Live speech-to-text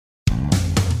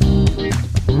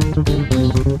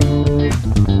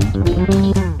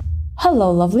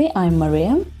Hello, lovely. I'm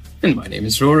Maria. And my name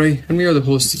is Rory, and we are the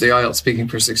hosts of the IELTS Speaking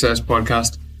for Success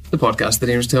podcast, the podcast that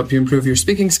aims to help you improve your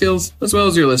speaking skills as well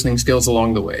as your listening skills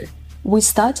along the way. We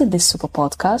started this super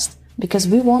podcast because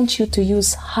we want you to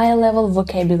use high-level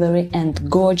vocabulary and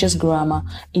gorgeous grammar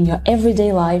in your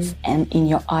everyday life and in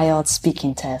your IELTS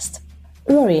speaking test.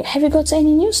 Rory, have you got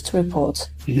any news to report?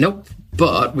 Nope,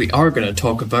 but we are going to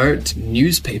talk about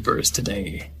newspapers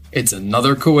today. It's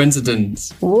another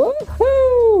coincidence. Woohoo!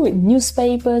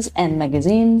 Newspapers and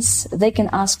magazines, they can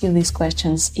ask you these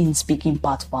questions in Speaking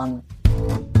Part 1.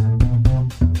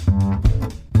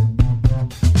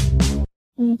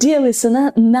 Dear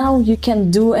listener, now you can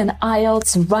do an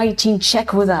IELTS writing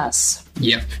check with us.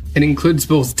 Yep, it includes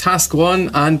both Task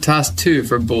 1 and Task 2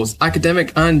 for both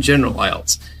academic and general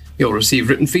IELTS. You'll receive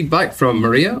written feedback from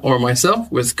Maria or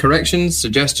myself with corrections,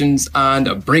 suggestions, and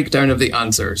a breakdown of the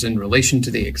answers in relation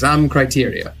to the exam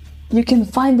criteria. You can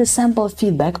find the sample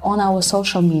feedback on our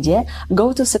social media.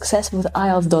 Go to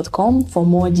successwithielts.com for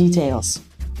more details.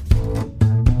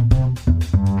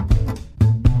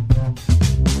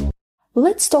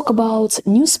 Let's talk about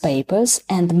newspapers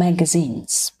and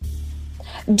magazines.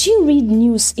 Do you read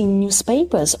news in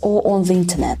newspapers or on the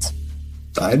internet?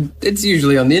 It's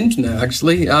usually on the internet,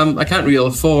 actually. I can't really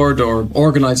afford or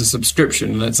organise a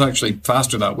subscription, and it's actually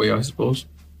faster that way, I suppose.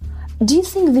 Do you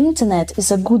think the internet is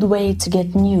a good way to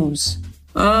get news?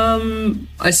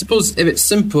 I suppose if it's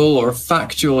simple or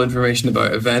factual information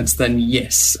about events, then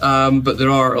yes. But there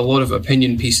are a lot of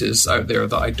opinion pieces out there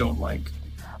that I don't like.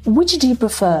 Which do you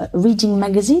prefer, reading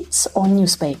magazines or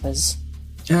newspapers?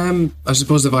 I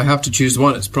suppose if I have to choose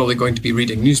one, it's probably going to be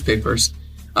reading newspapers.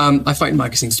 I find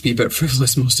magazines to be a bit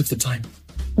frivolous most of the time.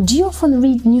 Do you often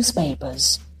read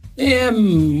newspapers?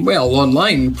 Well,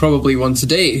 online, probably once a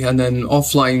day, and then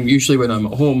offline, usually when I'm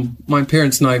at home. My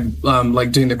parents and I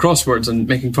like doing the crosswords and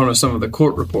making fun of some of the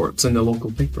court reports in the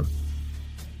local paper.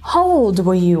 How old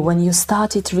were you when you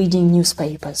started reading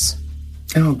newspapers?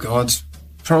 Oh, God.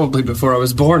 Probably before I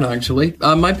was born, actually.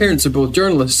 My parents are both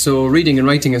journalists, so reading and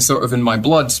writing is sort of in my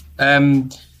blood.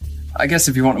 I guess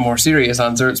if you want a more serious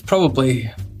answer, it's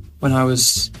probably when I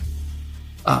was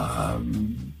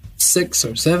 6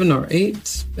 or 7 or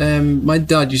 8. My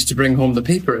dad used to bring home the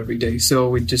paper every day, so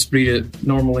we'd just read it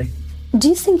normally. Do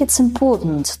you think it's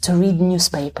important to read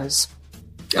newspapers?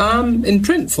 In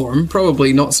print form,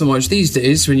 probably not so much these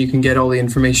days when you can get all the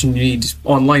information you need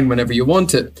online whenever you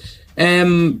want it.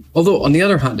 Although, on the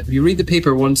other hand, if you read the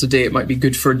paper once a day, it might be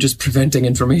good for just preventing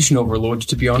information overload,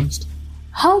 to be honest.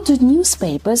 How do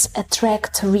newspapers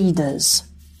attract readers?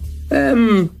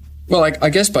 Well, I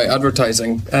guess by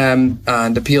advertising and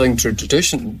appealing to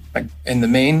tradition, like in the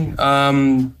main.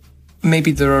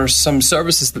 Maybe there are some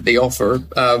services that they offer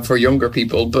for younger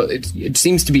people, but it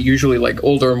seems to be usually like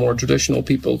older, more traditional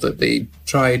people that they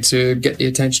try to get the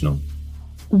attention of.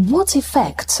 What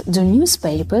effect do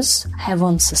newspapers have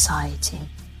on society?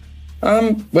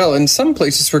 Well, in some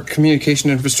places where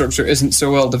communication infrastructure isn't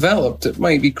so well developed, it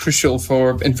might be crucial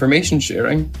for information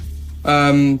sharing.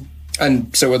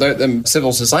 And so without them,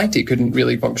 civil society couldn't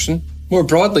really function. More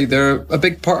broadly, they're a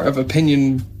big part of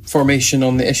opinion formation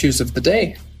on the issues of the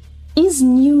day. Is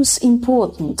news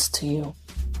important to you?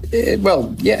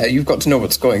 Well, yeah, you've got to know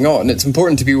what's going on. It's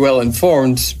important to be well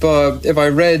informed, but if I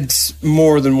read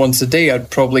more than once a day, I'd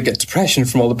probably get depression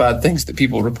from all the bad things that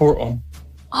people report on.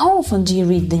 How often do you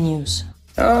read the news?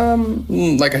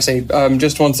 Like I say,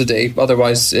 just once a day.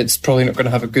 Otherwise, it's probably not going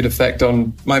to have a good effect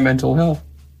on my mental health.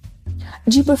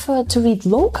 Do you prefer to read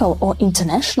local or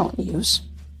international news?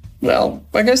 Well,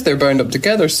 I guess they're bound up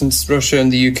together since Russia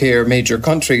and the UK are major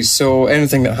countries, so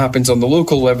anything that happens on the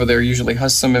local level there usually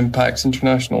has some impacts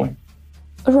internationally.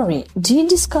 Rory, do you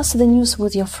discuss the news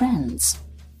with your friends?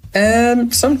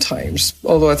 Sometimes,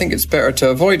 although I think it's better to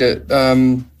avoid it,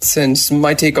 since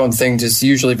my take on things is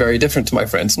usually very different to my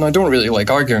friends, and I don't really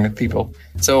like arguing with people.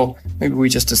 So maybe we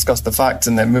just discuss the facts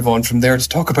and then move on from there to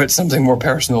talk about something more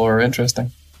personal or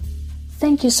interesting.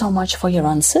 Thank you so much for your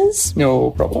answers. No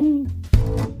problem.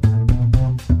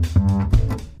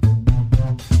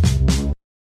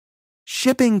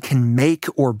 Shipping can make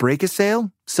or break a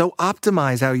sale, so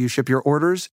optimize how you ship your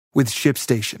orders with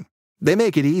ShipStation. They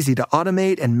make it easy to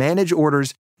automate and manage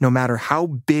orders no matter how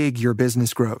big your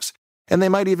business grows. And they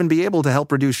might even be able to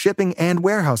help reduce shipping and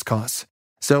warehouse costs.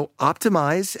 So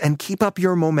optimize and keep up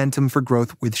your momentum for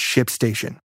growth with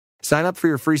ShipStation. Sign up for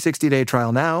your free 60-day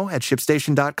trial now at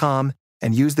ShipStation.com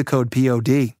and use the code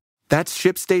POD. That's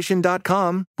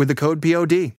ShipStation.com with the code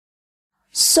POD.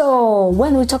 So,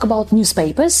 when we talk about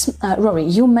newspapers, Rory,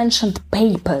 you mentioned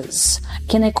papers.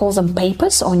 Can I call them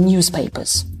papers or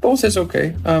newspapers? Both is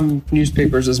okay.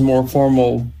 Newspapers is more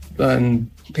formal than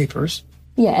papers.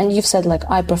 Yeah, and you've said like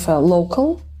I prefer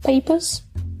local papers.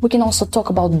 We can also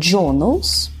talk about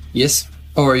journals. Yes,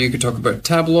 or you could talk about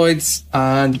tabloids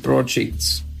and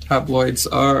broadsheets. Tabloids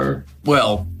are,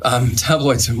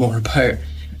 tabloids are more about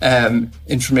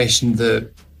information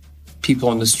that people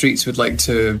on the streets would like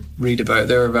to read about.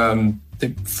 They're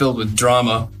filled with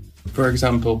drama, for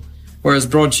example. Whereas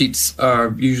broadsheets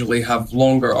usually have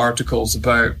longer articles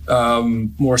about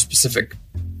more specific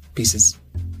pieces.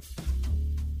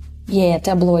 Yeah,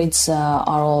 tabloids are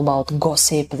all about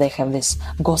gossip. They have these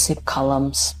gossip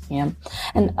columns. Yeah,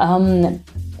 and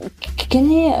can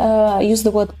you use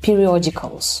the word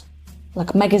periodicals,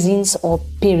 like magazines or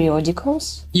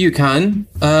periodicals? You can.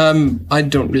 I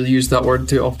don't really use that word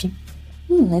too often.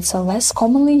 It's a less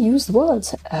commonly used word,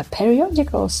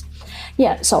 periodicals.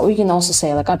 Yeah, so we can also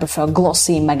say like I prefer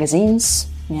glossy magazines,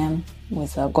 yeah,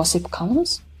 with gossip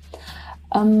columns.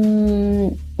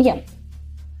 Yeah.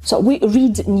 So we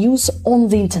read news on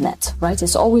the internet, right?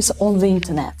 It's always on the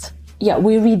internet. Yeah,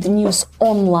 we read news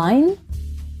online.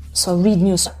 So read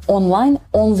news online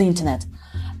on the internet.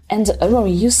 And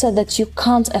Rory, you said that you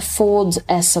can't afford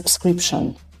a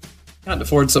subscription. Can't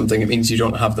afford something, it means you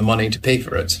don't have the money to pay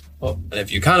for it. Well, and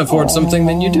if you can afford something,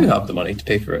 then you do have the money to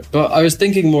pay for it. But I was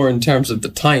thinking more in terms of the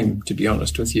time, to be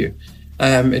honest with you.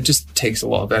 It just takes a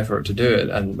lot of effort to do it,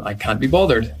 and I can't be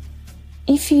bothered.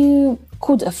 If you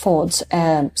could afford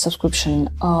a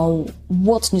subscription,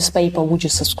 what newspaper would you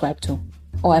subscribe to?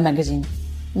 Or a magazine?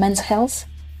 Men's Health?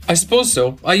 I suppose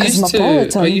so.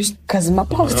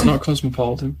 Cosmopolitan. No, not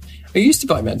Cosmopolitan. I used to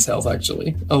buy Men's Health,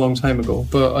 actually, a long time ago,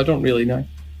 but I don't really know.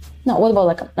 Now, what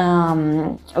about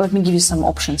let me give you some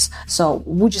options. So,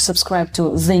 would you subscribe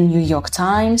to The New York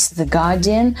Times, The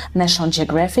Guardian, National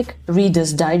Geographic,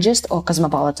 Reader's Digest, or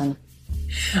Cosmopolitan?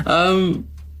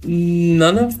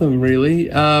 None of them, really.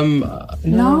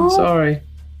 No, sorry.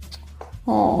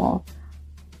 Oh,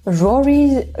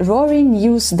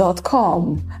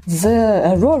 RoryNews.com,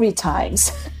 the Rory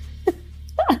Times.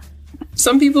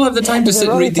 Some people have the time to sit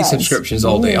and read these subscriptions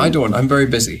all day. I don't. I'm very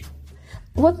busy.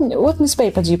 What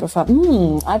newspaper do you prefer?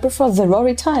 I prefer the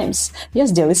Rory Times.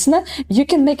 Yes, dear listener, you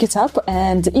can make it up,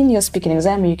 and in your speaking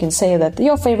exam you can say that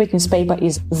your favorite newspaper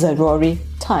is the Rory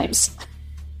Times.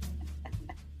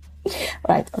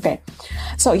 Right, okay.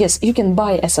 So yes, you can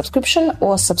buy a subscription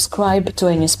or subscribe to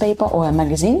a newspaper or a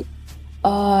magazine.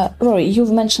 Rory,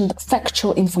 you've mentioned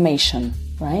factual information,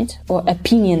 right? Or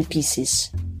opinion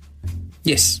pieces.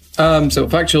 Yes. So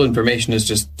factual information is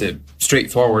just the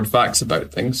straightforward facts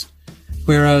about things.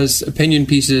 Whereas opinion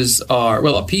pieces are,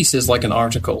 a piece is like an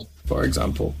article, for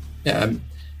example. And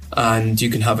you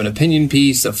can have an opinion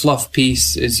piece. A fluff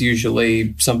piece is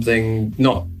usually something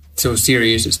not so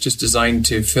serious. It's just designed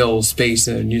to fill space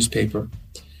in a newspaper.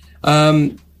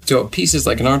 So a piece is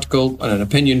like an article, and an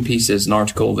opinion piece is an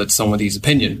article that's somebody's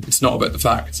opinion. It's not about the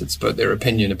facts. It's about their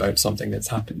opinion about something that's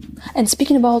happened. And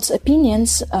speaking about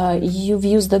opinions, you've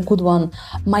used a good one,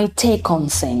 my take on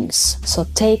things. So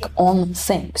take on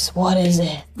things. What is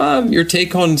it? Your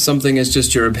take on something is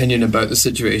just your opinion about the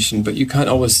situation, but you can't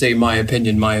always say my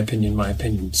opinion, my opinion, my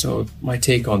opinion. So my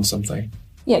take on something.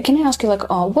 Yeah, can I ask you,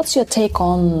 what's your take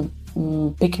on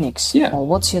picnics? Yeah. Or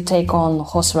what's your take on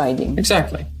horse riding?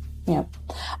 Exactly. Yeah,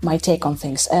 my take on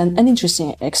things. And an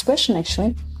interesting expression,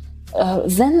 actually.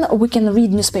 Then we can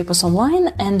read newspapers online,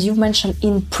 and you've mentioned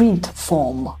in print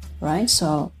form, right?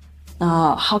 So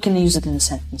how can I use it in a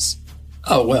sentence?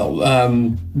 Oh,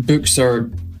 books are,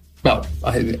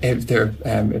 if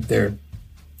they're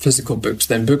physical books,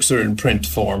 then books are in print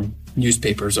form.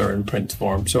 Newspapers are in print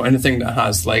form. So anything that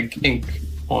has, ink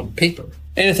on paper.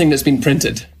 Anything that's been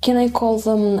printed. Can I call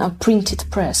them a printed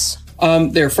press?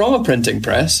 They're from a printing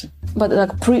press.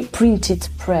 But printed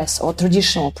press or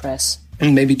traditional press?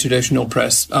 And maybe traditional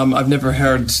press. I've never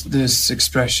heard this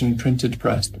expression, printed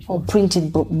press, before. Or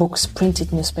printed books,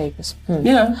 printed newspapers.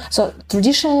 Yeah. So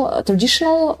traditional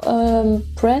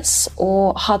press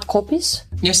or hard copies?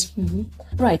 Yes. Mm-hmm.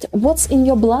 Right. What's in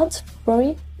your blood,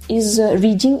 Rory? Is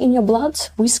reading in your blood?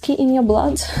 Whiskey in your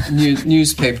blood?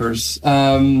 Newspapers.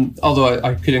 Although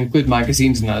I could include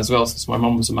magazines in that as well, since my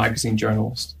mum was a magazine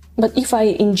journalist. But if I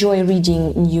enjoy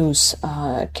reading news,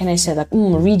 can I say that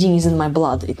reading is in my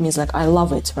blood? It means I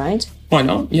love it, right? Why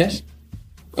not? Yes.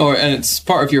 And it's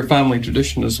part of your family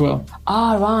tradition as well.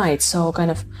 Ah, right. So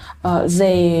kind of,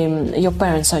 your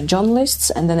parents are journalists,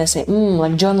 and then I say,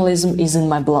 journalism is in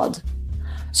my blood.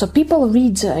 So people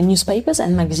read newspapers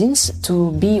and magazines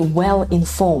to be well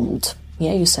informed.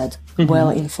 Yeah, you said well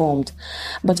informed.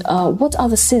 But what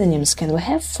other synonyms can we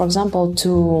have? For example,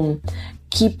 to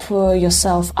keep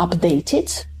yourself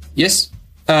updated? Yes,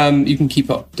 you can keep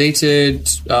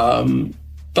updated.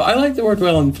 But I like the word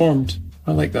well informed.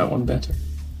 I like that one better.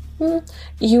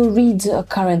 You read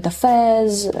current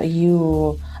affairs,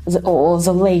 or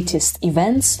the latest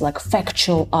events, like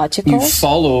factual articles. You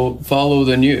follow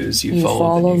the news. You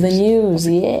follow the news,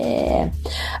 yeah.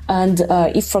 And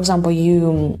if, for example,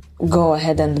 you go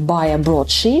ahead and buy a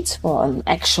broadsheet or an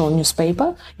actual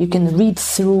newspaper, you can read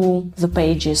through the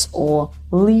pages or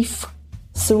leaf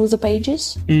through the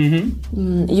pages.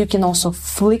 You can also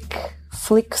flick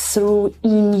through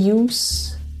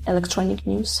e-news, electronic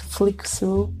news, flick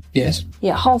through. Yes.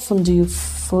 Yeah, how often do you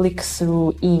flick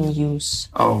through e-news?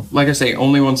 Oh, like I say,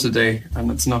 only once a day, and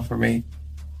that's enough for me.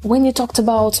 When you talked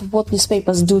about what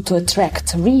newspapers do to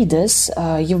attract readers,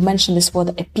 you mentioned this word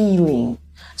appealing.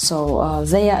 So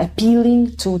they are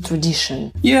appealing to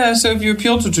tradition. Yeah, so if you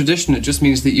appeal to tradition, it just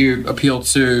means that you appeal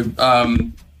to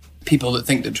people that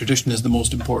think that tradition is the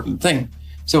most important thing.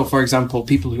 So, for example,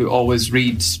 people who always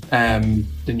read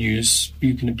the news,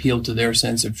 you can appeal to their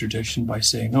sense of tradition by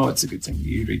saying, oh, it's a good thing that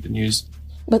you read the news.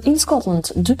 But in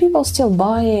Scotland, do people still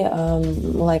buy,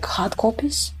 like, hard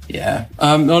copies? Yeah,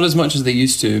 not as much as they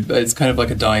used to, but it's kind of like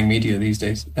a dying media these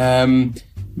days.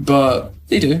 But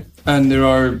they do, and there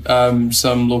are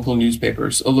some local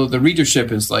newspapers, although the readership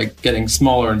is, like, getting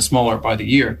smaller and smaller by the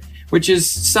year, which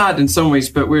is sad in some ways,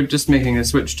 but we're just making a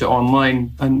switch to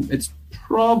online, and it's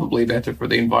probably better for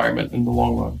the environment in the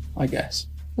long run, I guess.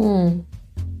 When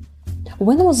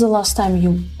was the last time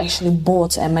you actually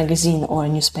bought a magazine or a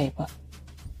newspaper?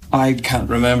 I can't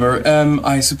remember.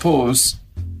 I suppose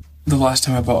the last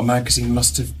time I bought a magazine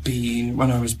must have been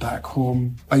when I was back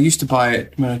home. I used to buy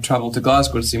it when I travelled to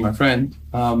Glasgow to see my friend.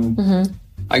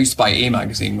 I used to buy a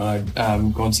magazine when I'd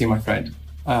go and see my friend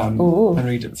and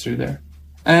read it through there.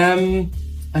 And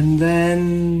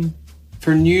then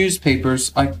for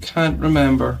newspapers, I can't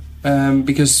remember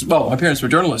because, well, my parents were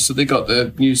journalists, so they got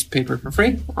the newspaper for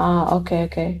free. Ah,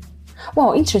 okay.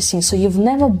 Wow, interesting. So you've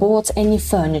never bought any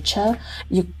furniture.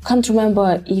 You can't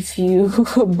remember if you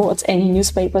bought any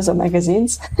newspapers or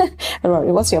magazines.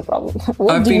 Rory, what's your problem?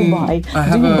 What do you buy?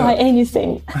 Do you buy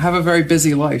anything? I have a very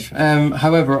busy life.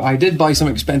 However, I did buy some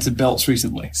expensive belts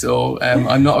recently, so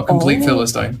I'm not a complete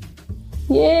Philistine.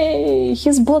 Yay!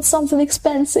 He's bought something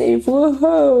expensive.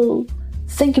 Woohoo!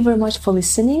 Thank you very much for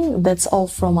listening. That's all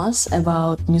from us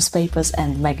about newspapers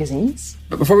and magazines.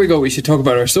 But before we go, we should talk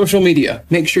about our social media.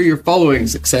 Make sure you're following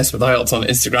Success with IELTS on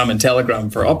Instagram and Telegram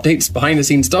for updates,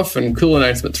 behind-the-scenes stuff, and cool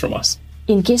announcements from us.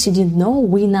 In case you didn't know,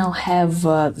 we now have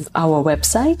our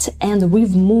website, and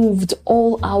we've moved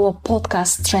all our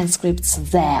podcast transcripts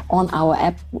there on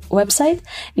our website.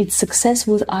 It's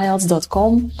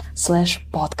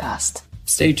successwithielts.com/podcast.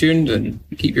 Stay tuned and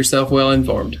keep yourself well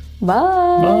informed.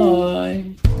 Bye. Bye.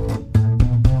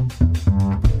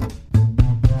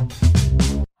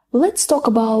 Let's talk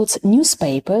about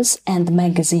newspapers and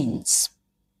magazines.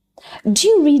 Do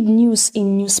you read news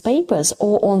in newspapers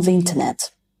or on the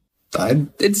internet?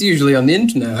 It's usually on the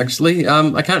internet, actually.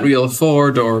 I can't really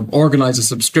afford or organise a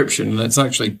subscription, and it's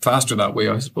actually faster that way,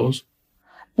 I suppose.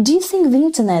 Do you think the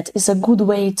internet is a good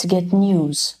way to get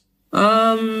news?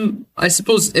 I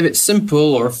suppose if it's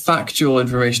simple or factual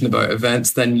information about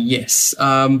events, then yes.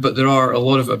 But there are a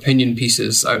lot of opinion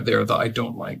pieces out there that I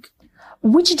don't like.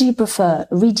 Which do you prefer,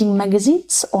 reading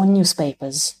magazines or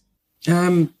newspapers?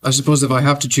 I suppose if I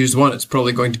have to choose one, it's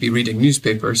probably going to be reading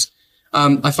newspapers.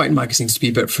 I find magazines to be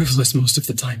a bit frivolous most of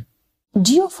the time.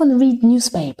 Do you often read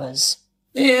newspapers?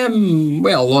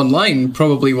 Well, online,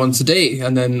 probably once a day,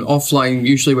 and then offline,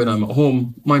 usually when I'm at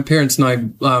home. My parents and I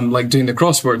like doing the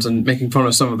crosswords and making fun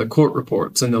of some of the court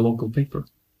reports in the local paper.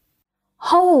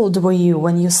 How old were you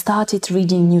when you started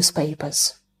reading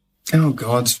newspapers? Oh,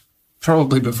 God.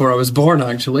 Probably before I was born,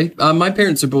 actually. My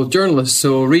parents are both journalists,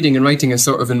 so reading and writing is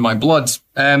sort of in my blood.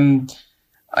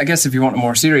 I guess if you want a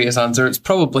more serious answer, it's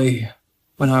probably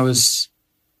when I was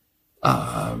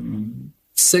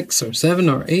 6 or 7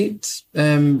 or 8.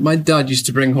 My dad used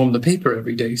to bring home the paper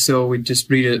every day, so we'd just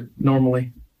read it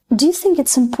normally. Do you think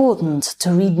it's important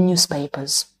to read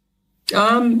newspapers?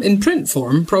 In print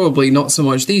form, probably not so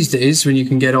much these days when you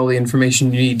can get all the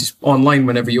information you need online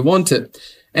whenever you want it.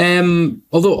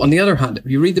 Although, on the other hand, if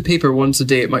you read the paper once a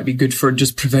day, it might be good for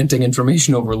just preventing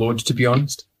information overload, to be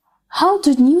honest. How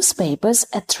do newspapers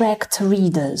attract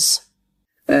readers?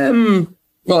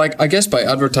 Well, I guess by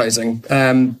advertising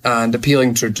and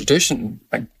appealing to tradition,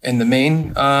 like in the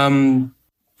main.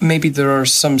 Maybe there are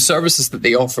some services that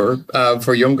they offer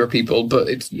for younger people, but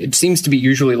it seems to be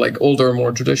usually like older,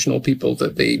 more traditional people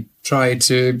that they try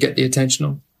to get the attention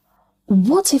of.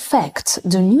 What effect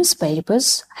do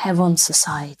newspapers have on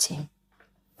society?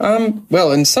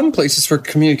 Well, in some places where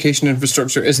communication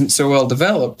infrastructure isn't so well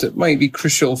developed, it might be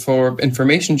crucial for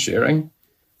information sharing.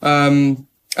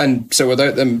 And so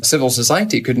without them, civil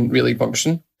society couldn't really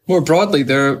function. More broadly,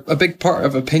 they're a big part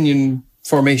of opinion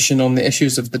formation on the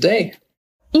issues of the day.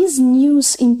 Is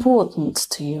news important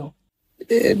to you?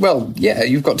 Well, yeah,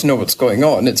 you've got to know what's going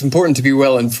on. It's important to be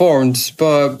well informed,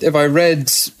 but if I read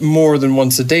more than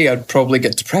once a day, I'd probably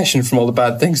get depression from all the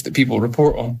bad things that people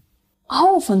report on.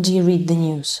 How often do you read the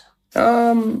news?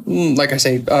 Like I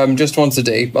say, just once a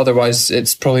day. Otherwise,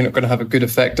 it's probably not going to have a good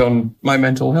effect on my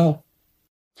mental health.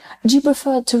 Do you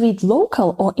prefer to read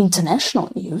local or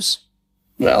international news?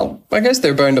 Well, I guess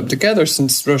they're bound up together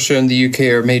since Russia and the UK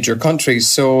are major countries,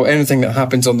 so anything that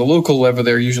happens on the local level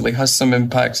there usually has some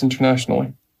impacts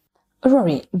internationally.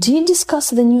 Rory, do you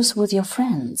discuss the news with your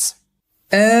friends?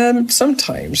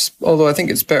 Sometimes, although I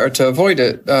think it's better to avoid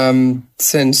it,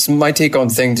 since my take on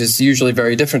things is usually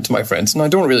very different to my friends, and I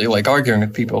don't really like arguing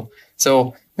with people.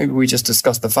 So maybe we just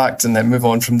discuss the facts and then move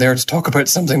on from there to talk about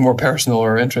something more personal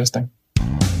or interesting.